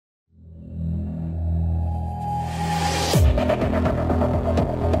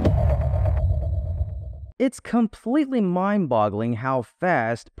It's completely mind-boggling how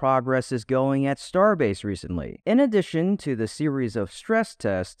fast progress is going at Starbase recently. In addition to the series of stress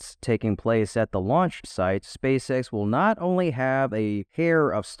tests taking place at the launch site, SpaceX will not only have a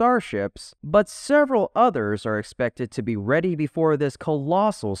pair of Starships, but several others are expected to be ready before this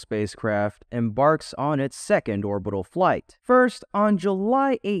colossal spacecraft embarks on its second orbital flight. First, on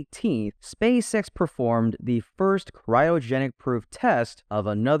July 18th, SpaceX performed the first cryogenic-proof test of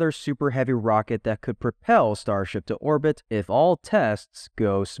another super heavy rocket that could propel Starship to orbit if all tests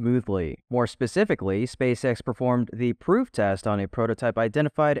go smoothly. More specifically, SpaceX performed the proof test on a prototype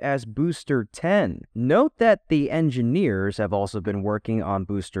identified as Booster 10. Note that the engineers have also been working on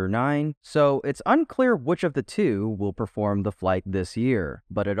Booster 9, so it's unclear which of the two will perform the flight this year,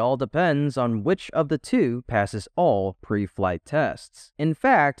 but it all depends on which of the two passes all pre-flight tests. In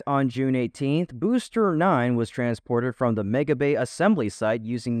fact, on June 18th, Booster 9 was transported from the Mega Bay assembly site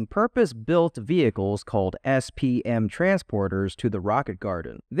using purpose-built vehicles called SPM transporters to the rocket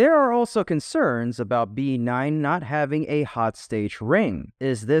garden. There are also concerns about B9 not having a hot stage ring.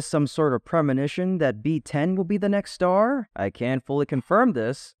 Is this some sort of premonition that B10 will be the next star? I can't fully confirm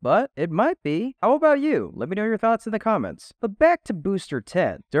this, but it might be. How about you? Let me know your thoughts in the comments. But back to Booster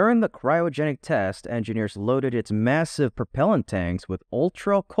 10. During the cryogenic test, engineers loaded its massive propellant tanks with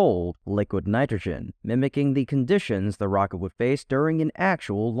ultra-cold liquid nitrogen, mimicking the conditions the rocket would face during an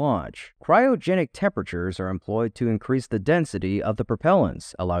actual launch. Cryogenic temperatures are employed to increase the density of the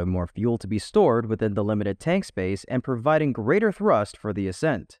propellants, allowing more fuel to be stored within the limited tank space and providing greater thrust for the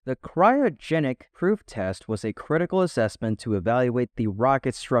ascent. The cryogenic proof test was a critical assessment to evaluate the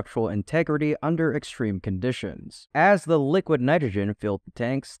rocket's structural integrity under extreme conditions. As the liquid nitrogen filled the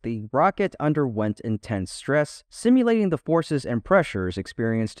tanks, the rocket underwent intense stress, simulating the forces and pressures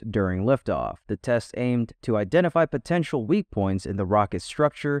experienced during liftoff. The test aimed to identify potential weak points in the rocket's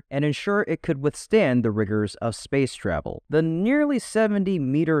structure and ensure it could withstand the rigors of space travel. The nearly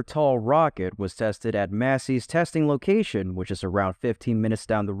 70-meter tall rocket was tested at Massey's testing location, which is around 15 minutes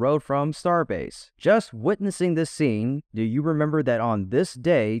down the road from Starbase. Just witnessing this scene, do you remember that on this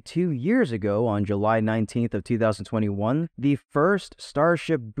day 2 years ago, on July 19th of 2021, the first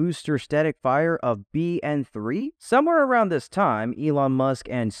Starship booster static fire of BN3? Somewhere around this time, Elon Musk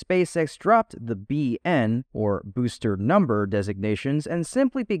and SpaceX dropped the BN, or booster number, designations and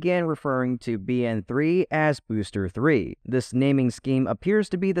simply began referring to BN3 as Booster 3. This naming scheme appears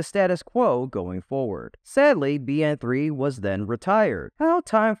to be the status quo going forward. Sadly, BN3 was then retired. How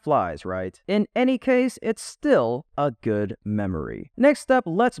time flies, right? In any case, it's still a good memory. Next up,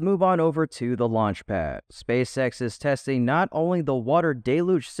 let's move on over to the launch pad. SpaceX is testing not only the water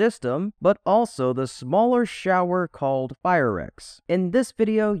deluge system, but also the smaller shower called FIREX. In this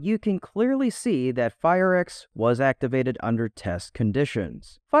video, you can clearly see that FIREX was activated under test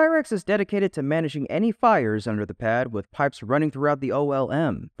conditions. FIREX is dedicated to managing any fires under the pad with pipes running throughout the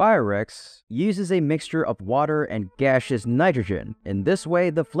OLM. FIREX uses a mixture of water and gaseous nitrogen. In this way,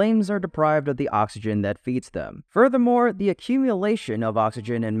 the flames are deprived of the oxygen that feeds them. Furthermore, the accumulation of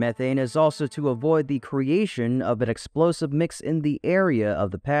oxygen and methane is also to avoid the creation of an explosive mix in the area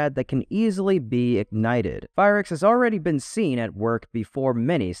of the pad that can easily be ignited. FIREX has already been seen at work before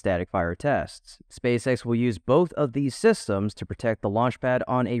many static fire tests. SpaceX will use both of these systems to protect the launch pad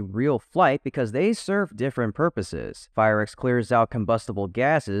on a real flight because they serve different purposes. FIREX clears out combustible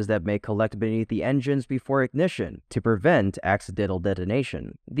gases that may collect beneath the engines before ignition to prevent accidental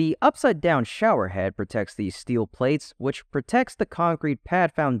detonation. The upside-down shower head protects the steel plates, which protects the concrete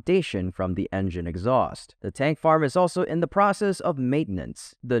pad foundation from the engine exhaust. The tank farm is also in the process of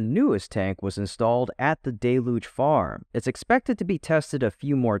maintenance. The newest tank was installed at the Deluge farm. It's expected to be tested a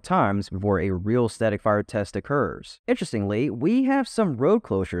few more times before a real static fire test occurs. Interestingly, we have some road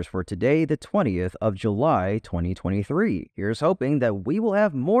closures for today, the 20th of July, 2023. Here's hoping that we will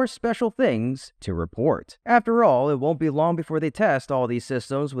have more special things to report. After all, it won't be long before they test all these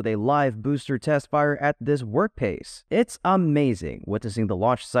systems with a live booster test fire at this work pace. It's amazing witnessing the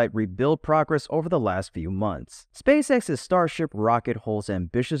launch site rebuild progress over the last few months. SpaceX's Starship rocket holds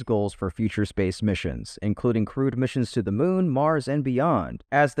ambitious goals for future space missions, including crewed missions to the Moon, Mars, and beyond.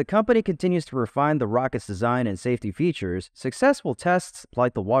 As the company continues to refine the rocket's design and safety features, successful tests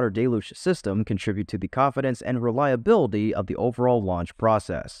like the water deluge system contribute to the confidence and reliability of the overall launch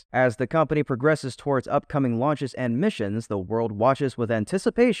process. As the company progresses towards upcoming launches and missions, the world watches with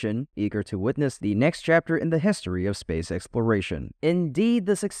anticipation, eager to witness the next chapter in the history of space exploration. Indeed,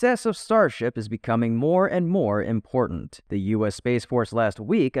 the success of Starship is becoming more and more important. The U.S. Space Force last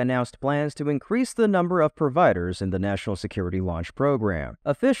week announced plans to increase the number of providers in the National Security Launch Program.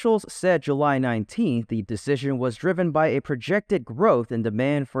 Officials said July 19th the decision was driven by a projected growth in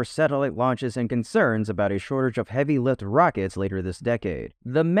demand for satellite launches and concerns about a shortage of heavy-lift rockets later this decade.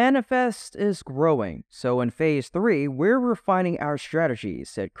 The manifest is growing, so in Phase 3, we're refining our strategies,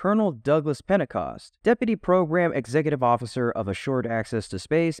 said Colonel Douglas Pentecost, Deputy Program Executive Officer of Assured Access to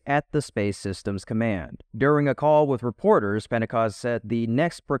Space at the Space Systems Command. During a call with reporters, Pentecost said the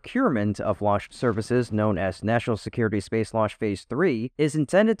next procurement of launch services, known as National Security Space Launch Phase 3, is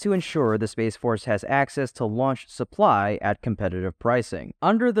intended to ensure the Space Force has access to launch supply at competitive pricing.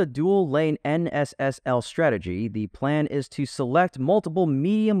 Under the dual-lane NSSL strategy, the plan is to select multiple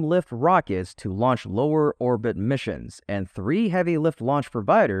medium-lift rockets to launch lower-orbit missions and 3 heavy-lift launch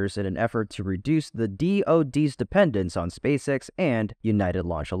providers in an effort to reduce the DoD's dependence on SpaceX and United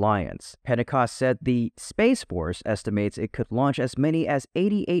Launch Alliance. Pentecost said the Space Force estimates it could launch as many as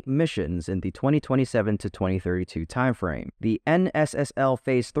 88 missions in the 2027 to 2032 timeframe. The NSSL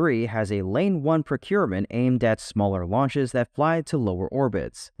Phase 3 has a Lane 1 procurement aimed at smaller launches that fly to lower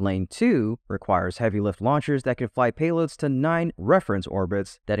orbits. Lane 2 requires heavy-lift launchers that can fly payloads to 9 reference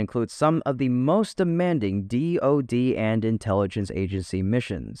orbits that include some of the most demanding DoD and intelligence agency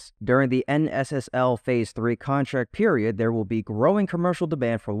missions. During the NSSL Phase 3 contract period, there will be growing commercial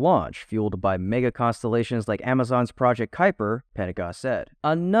demand for launch, fueled by mega constellations like Amazon's Project Kuiper, Pentecost said.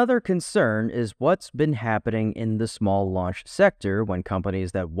 Another concern is what's been happening in the small launch sector when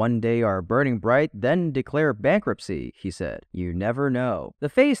companies that one day are burning bright then declare bankruptcy, he said. You never know. The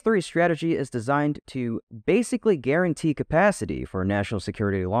Phase 3 strategy is designed to basically guarantee capacity for national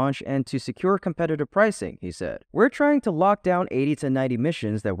security launch and to secure competitive pricing, he said. We're trying to lock down 80 to 90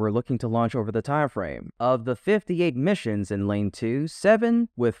 missions that we're looking to launch over the time frame. Of the 58 missions in Lane 2, 7,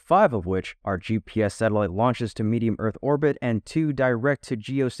 with 5 of which are GPS satellite launches to medium Earth orbit and 2 direct to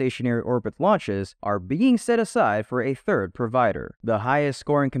geostationary orbit launches, are being set aside for a third provider. The highest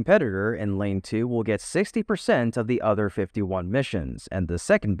scoring competitor in Lane 2 will get 60% of the other 51 missions, and the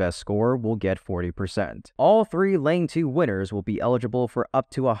second best score will get 40%. All 3 Lane 2 winners will be eligible for up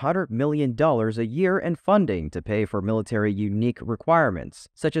to $100 million a year in funding to pay for military unique requirements,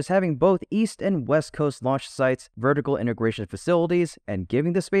 such as having both East and West Coast launch sites, vertical integration facilities, and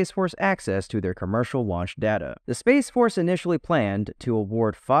giving the Space Force access to their commercial launch data. The Space Force initially planned to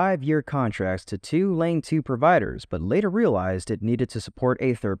award 5-year contracts to 2 Lane 2 providers, but later realized it needed to support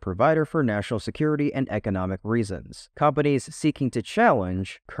a third provider for national security and economic reasons. Companies seeking to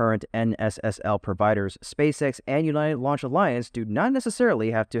challenge current NSSL providers SpaceX and United Launch Alliance do not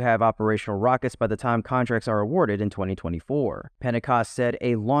necessarily have to have operational rockets by the time contracts are awarded in 2024. Pentecost said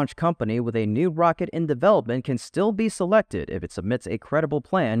a launch company with a new rocket in development can still be selected if it submits a credible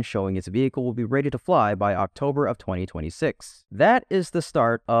plan showing its vehicle will be ready to fly by October of 2026. That is the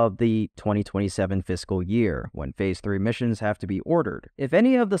start of the 2027 fiscal year, when Phase 3 missions have to be ordered. If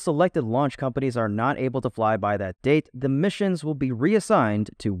any of the selected launch companies are not able to fly by that date, the missions will be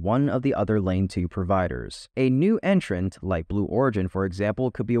reassigned to one of the other Lane 2 providers. A new entrant, like Blue Origin for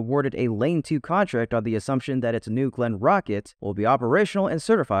example, could be awarded a Lane 2 contract on the assumption that its New Glenn rocket will be operational and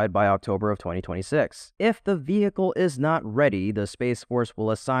certified by October of 2026. If the vehicle is not ready, the Space Force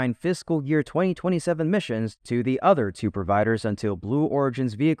will assign fiscal year 2027 missions to the other 2 providers until Blue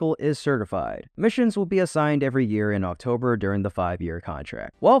Origin's vehicle is certified. Missions will be assigned every year in October during the 5-year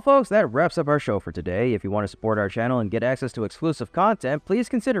contract. Well folks, that wraps up our show for today. If you want to support our channel and get access to exclusive content, please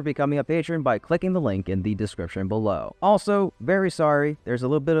consider becoming a patron by clicking the link in the description below. Also, very sorry, there's a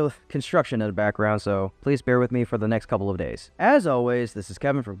little bit of construction in the background, so please bear with me for the next couple of days. As always, this is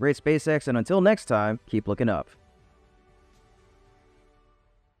Kevin from Great SpaceX, and until next time, keep looking up.